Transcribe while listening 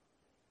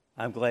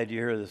I'm glad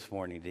you're here this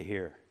morning to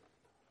hear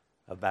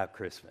about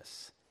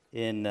Christmas.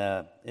 In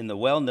the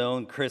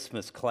well-known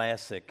Christmas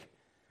classic,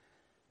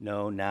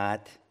 no,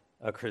 not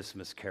A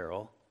Christmas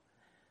Carol,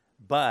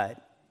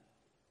 but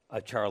A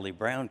Charlie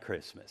Brown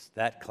Christmas,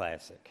 that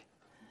classic.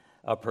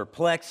 A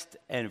perplexed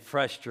and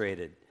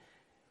frustrated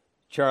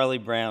Charlie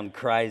Brown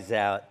cries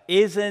out,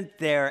 "Isn't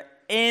there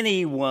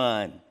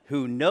anyone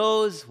who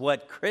knows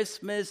what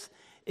Christmas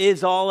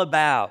is all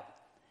about?"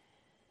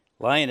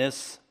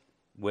 Linus,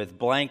 with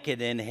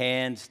blanket in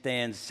hand,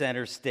 stands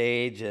center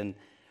stage and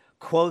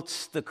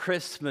quotes the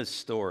Christmas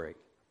story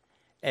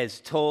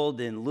as told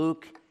in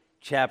Luke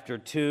chapter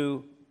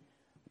 2,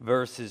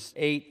 verses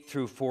 8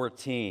 through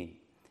 14.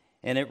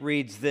 And it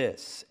reads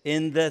this: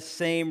 "In the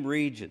same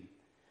region,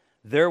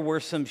 there were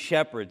some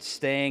shepherds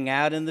staying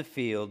out in the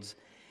fields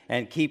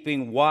and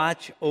keeping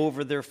watch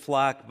over their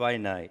flock by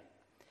night.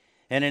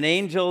 And an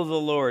angel of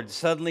the Lord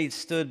suddenly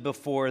stood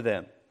before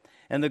them,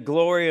 and the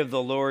glory of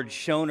the Lord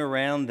shone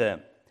around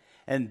them,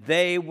 and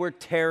they were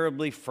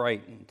terribly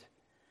frightened.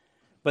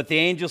 But the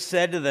angel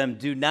said to them,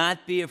 'Do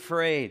not be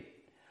afraid,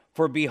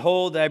 for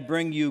behold, I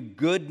bring you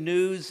good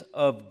news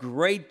of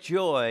great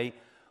joy,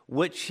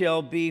 which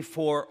shall be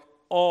for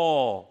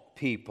all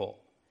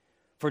people.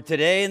 For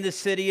today in the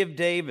city of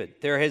David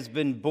there has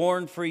been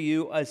born for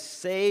you a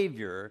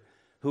Savior,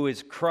 who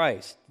is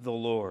Christ the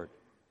Lord.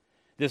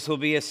 This will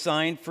be a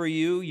sign for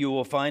you. You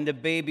will find a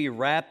baby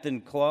wrapped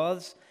in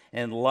cloths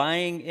and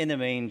lying in a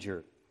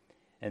manger.'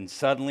 And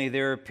suddenly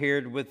there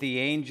appeared with the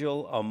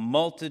angel a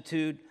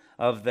multitude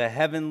of the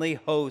heavenly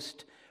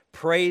host,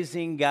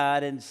 praising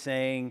God and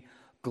saying,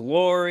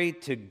 'Glory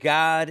to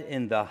God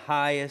in the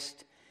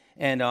highest,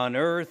 and on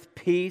earth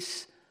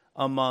peace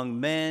among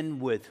men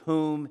with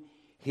whom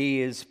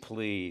he is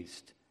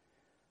pleased.'"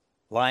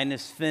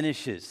 Linus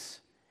finishes,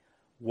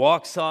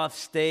 walks off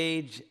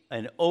stage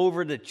and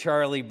over to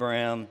Charlie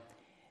Brown,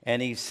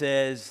 and he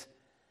says,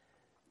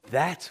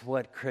 "That's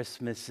what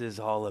Christmas is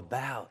all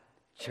about,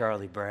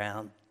 Charlie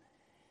Brown."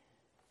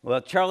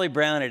 Well, Charlie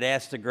Brown had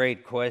asked a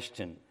great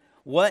question.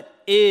 What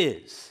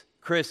is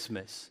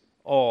Christmas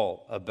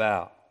all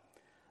about?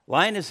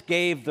 Linus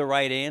gave the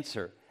right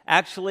answer.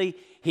 Actually,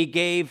 he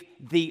gave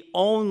the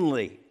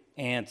only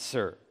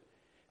answer.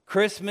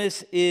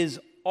 Christmas is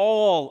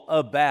all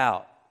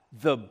about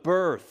the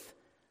birth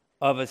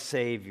of a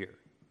Savior.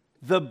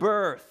 The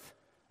birth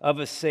of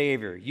a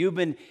Savior. You've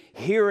been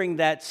hearing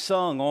that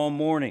sung all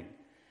morning.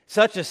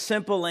 Such a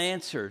simple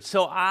answer,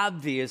 so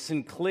obvious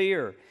and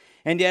clear.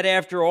 And yet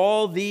after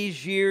all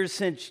these years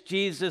since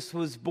Jesus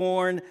was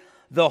born,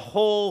 the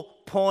whole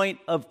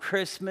point of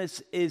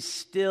Christmas is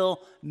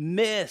still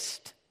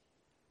missed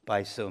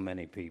by so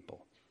many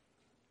people.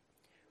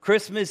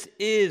 Christmas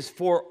is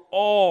for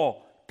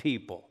all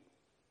people,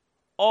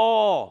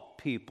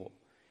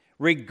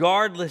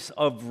 regardless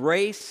of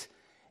race,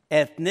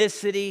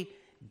 ethnicity,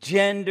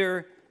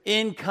 gender,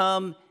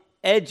 income,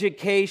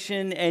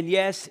 education, and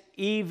yes,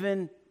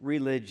 even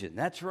religion.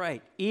 That's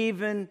right,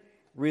 even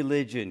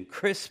religion.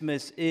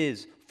 Christmas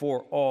is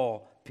for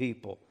all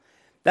people.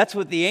 That's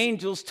what the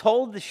angels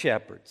told the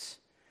shepherds.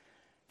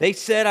 They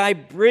said,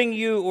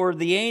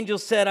 the angel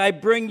said, "I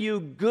bring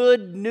you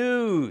good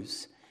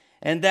news,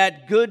 and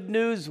that good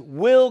news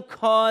will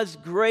cause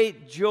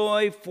great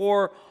joy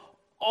for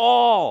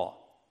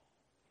all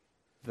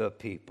the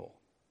people."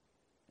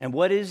 And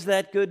what is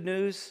that good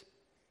news?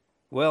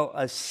 Well,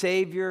 a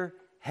Savior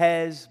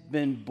has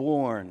been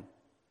born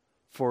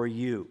for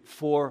you,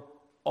 for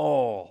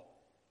all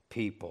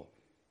people.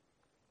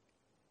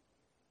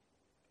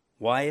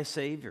 Why a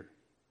Savior?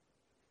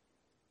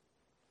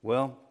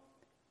 Well,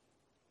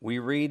 we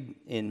read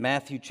in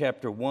Matthew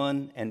chapter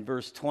 1 and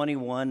verse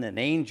 21, an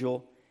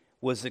angel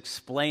was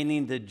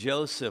explaining to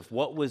Joseph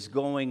what was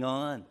going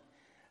on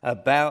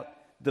about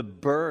the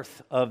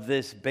birth of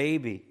this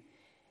baby.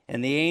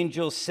 And the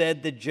angel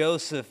said to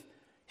Joseph,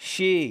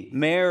 "She,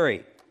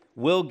 Mary,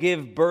 will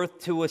give birth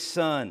to a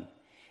son,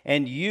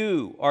 and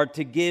you are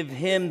to give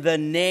him the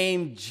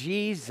name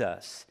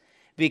Jesus,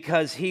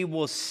 because he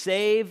will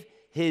save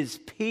his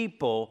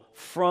people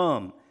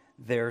from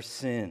their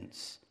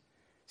sins."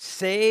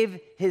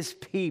 Save his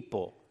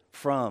people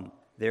from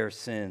their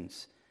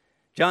sins.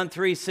 John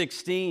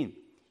 3:16.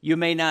 You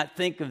may not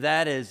think of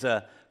that as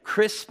a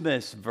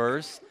Christmas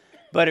verse,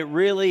 but it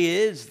really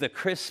is the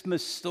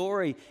Christmas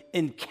story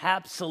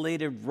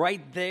encapsulated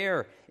right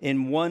there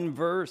in one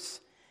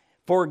verse.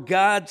 "For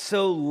God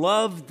so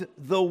loved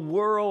the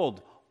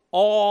world,"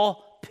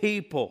 all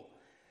people,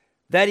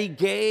 "that he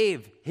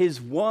gave his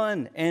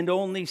one and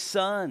only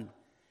Son."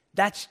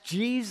 That's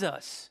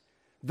Jesus,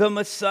 the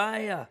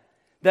Messiah,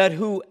 "that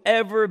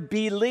whoever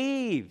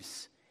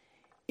believes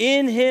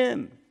in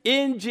him,"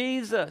 in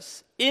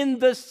Jesus, in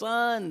the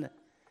Son,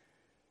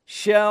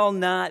 "shall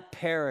not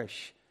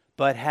perish,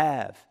 but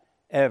have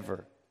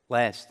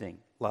everlasting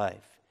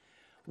life."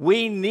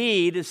 We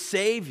need a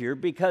Savior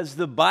because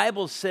the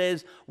Bible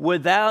says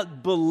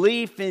without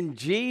belief in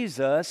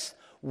Jesus,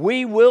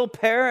 we will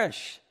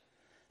perish.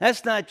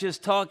 That's not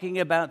just talking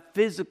about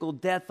physical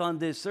death on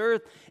this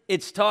earth.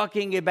 It's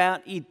talking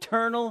about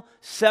eternal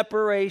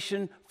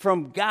separation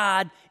from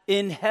God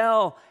in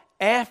hell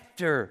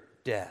after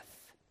death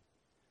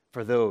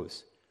for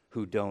those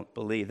who don't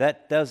believe.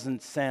 That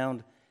doesn't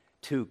sound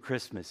too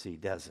Christmassy,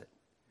 does it?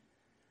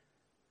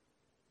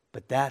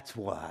 But that's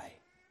why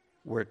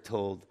we're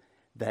told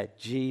that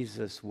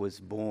Jesus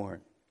was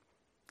born,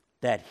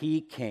 that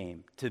he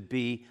came to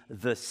be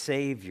the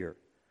Savior,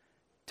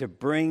 to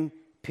bring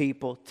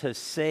people, to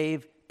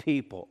save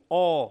people,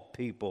 all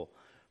people,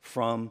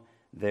 from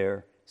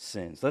their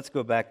sins. Let's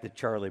go back to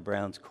Charlie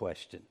Brown's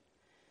question.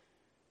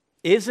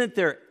 Isn't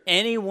there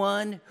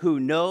anyone who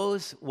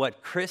knows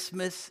what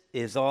Christmas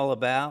is all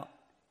about?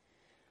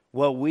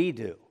 Well, we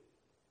do.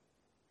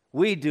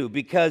 We do,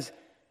 because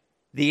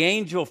the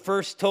angel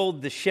first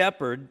told the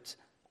shepherds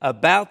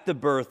about the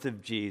birth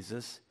of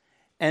Jesus,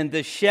 and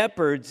the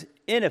shepherds,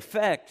 in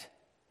effect,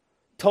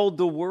 told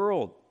the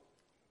world.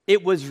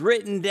 It was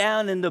written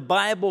down in the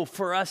Bible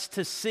for us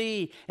to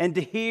see and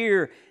to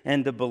hear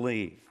and to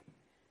believe.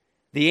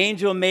 The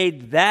angel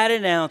made that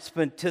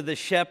announcement to the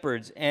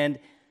shepherds, and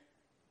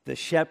the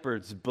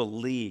shepherds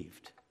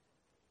believed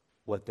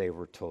what they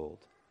were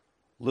told.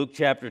 Luke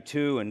chapter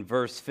 2 and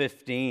verse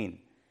 15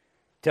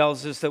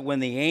 tells us that when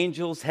the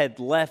angels had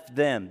left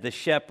them, the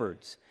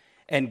shepherds,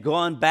 and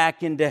gone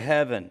back into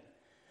heaven,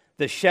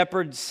 the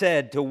shepherds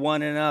said to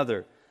one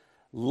another,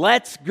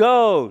 "Let's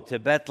go to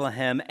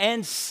Bethlehem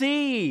and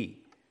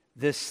see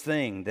this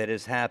thing that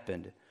has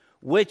happened,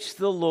 which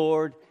the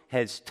Lord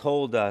has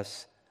told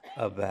us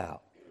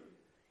about."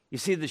 You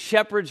see, the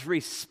shepherds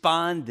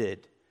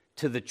responded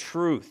to the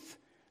truth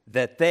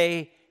that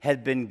they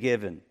had been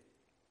given.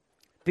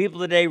 People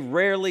today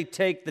rarely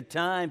take the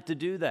time to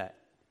do that.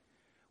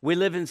 We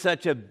live in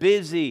such a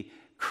busy,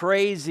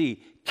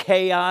 crazy,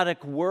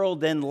 chaotic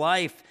world and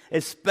life,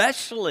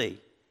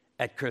 especially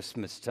at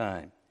Christmas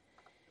time.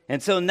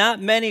 And so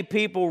not many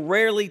people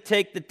rarely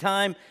take the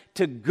time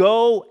to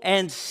go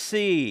and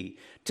see,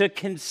 to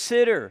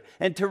consider,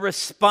 and to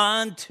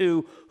respond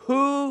to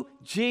who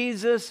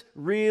Jesus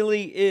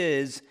really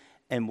is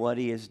and what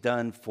he has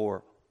done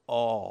for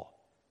all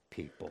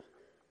people.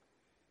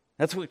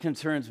 That's what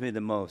concerns me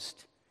the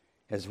most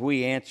as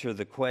we answer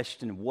the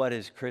question, what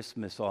is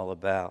Christmas all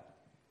about?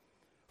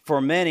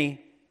 For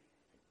many,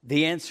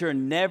 the answer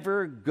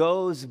never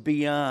goes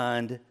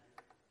beyond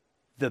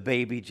the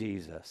baby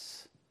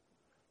Jesus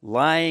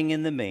lying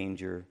in the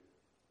manger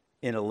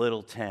in a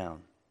little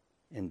town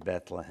in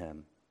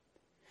Bethlehem.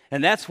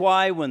 And that's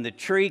why when the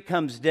tree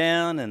comes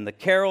down and the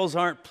carols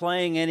aren't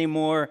playing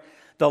anymore,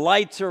 the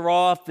lights are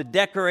off, the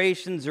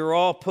decorations are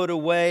all put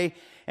away,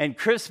 and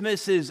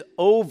Christmas is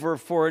over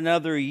for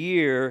another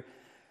year,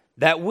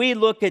 that we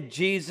look at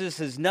Jesus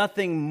as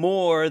nothing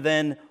more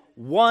than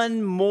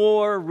one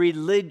more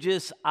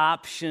religious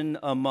option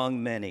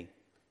among many,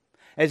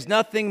 as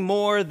nothing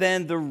more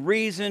than the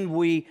reason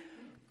we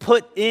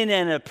put in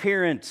an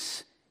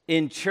appearance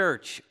in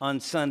church on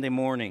Sunday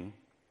morning,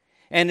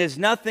 and is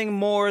nothing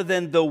more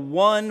than the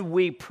one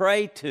we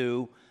pray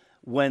to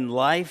when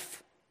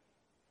life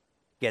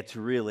gets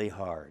really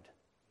hard.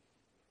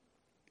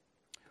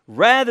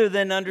 Rather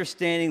than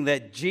understanding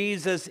that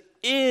Jesus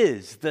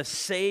is the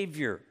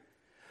Savior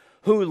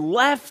who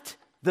left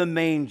the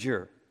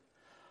manger,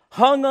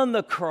 hung on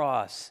the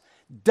cross,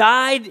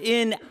 died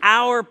in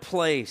our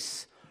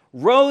place,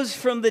 rose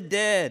from the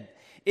dead,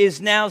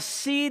 is now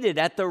seated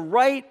at the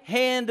right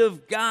hand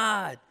of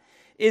God,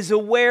 is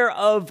aware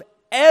of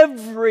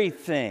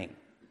everything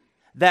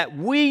that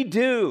we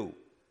do,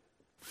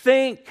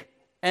 think,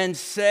 and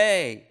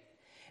say,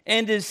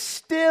 and is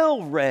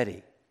still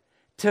ready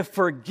to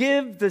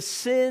forgive the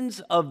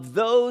sins of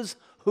those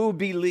who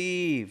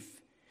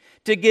believe,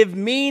 to give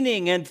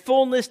meaning and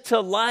fullness to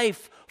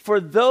life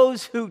for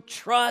those who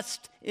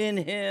trust in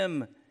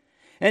him,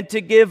 and to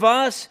give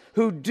us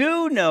who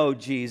do know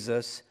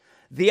Jesus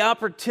the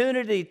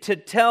opportunity to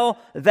tell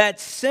that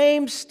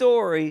same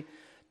story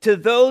to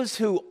those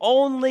who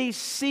only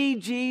see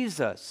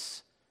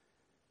Jesus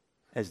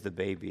as the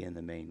baby in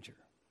the manger.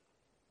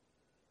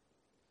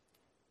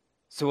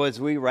 So as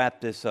we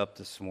wrap this up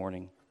this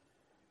morning,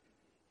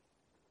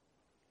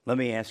 let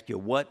me ask you,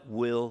 what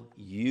will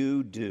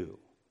you do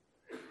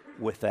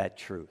with that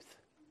truth?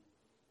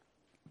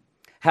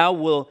 How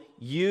will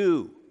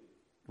you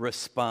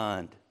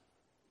respond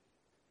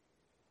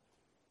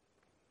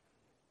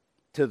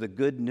to the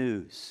good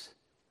news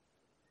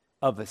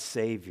of a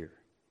Savior,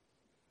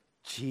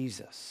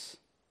 Jesus,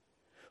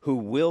 who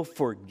will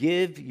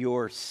forgive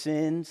your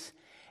sins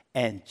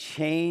and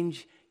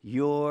change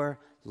your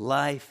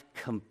life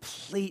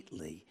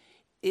completely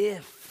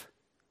if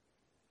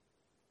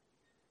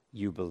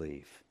you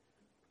believe?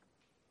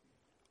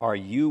 Are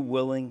you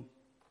willing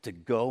to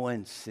go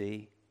and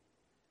see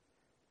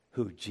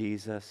who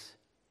Jesus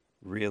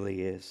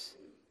really is?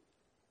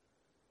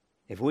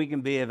 If we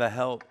can be of a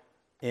help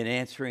in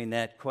answering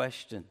that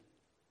question,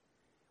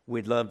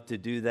 we'd love to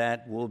do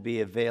that. We'll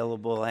be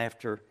available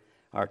after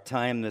our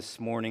time this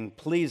morning.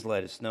 Please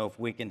let us know if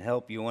we can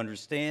help you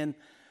understand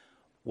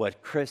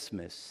what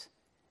Christmas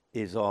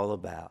is all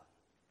about.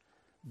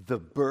 The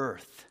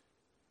birth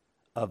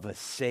of a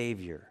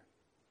Savior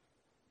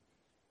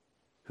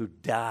who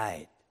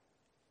died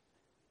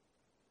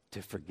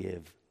to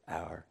forgive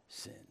our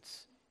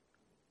sins.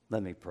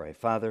 Let me pray.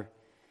 Father,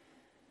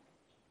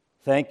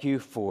 thank you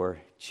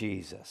for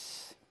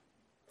Jesus.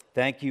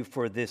 Thank you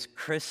for this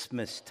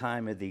Christmas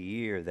time of the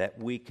year that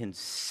we can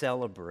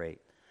celebrate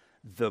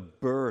the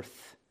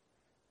birth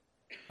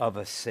of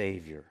a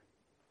Savior,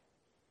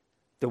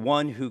 the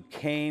one who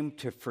came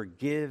to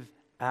forgive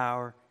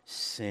our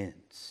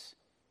sins.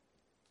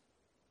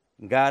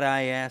 God,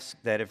 I ask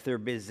that if there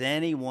is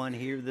anyone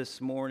here this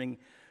morning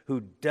who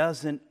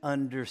doesn't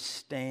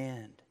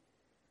understand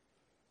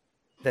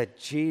that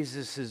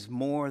Jesus is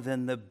more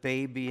than the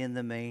baby in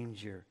the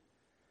manger,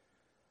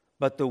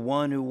 but the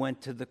one who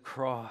went to the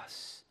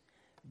cross,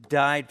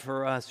 died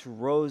for us,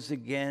 rose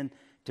again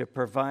to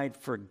provide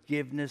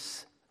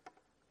forgiveness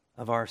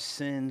of our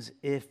sins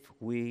if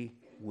we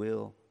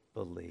will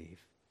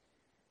believe.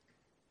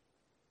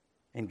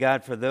 And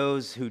God, for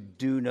those who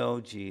do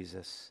know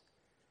Jesus,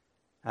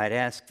 I'd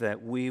ask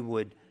that we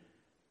would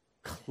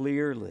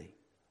clearly,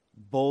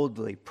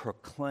 boldly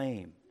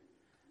proclaim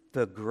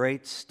the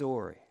great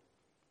story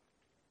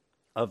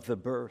of the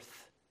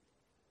birth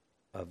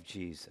of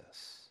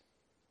Jesus.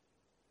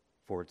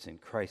 For it's in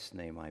Christ's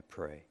name I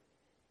pray.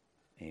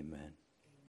 Amen.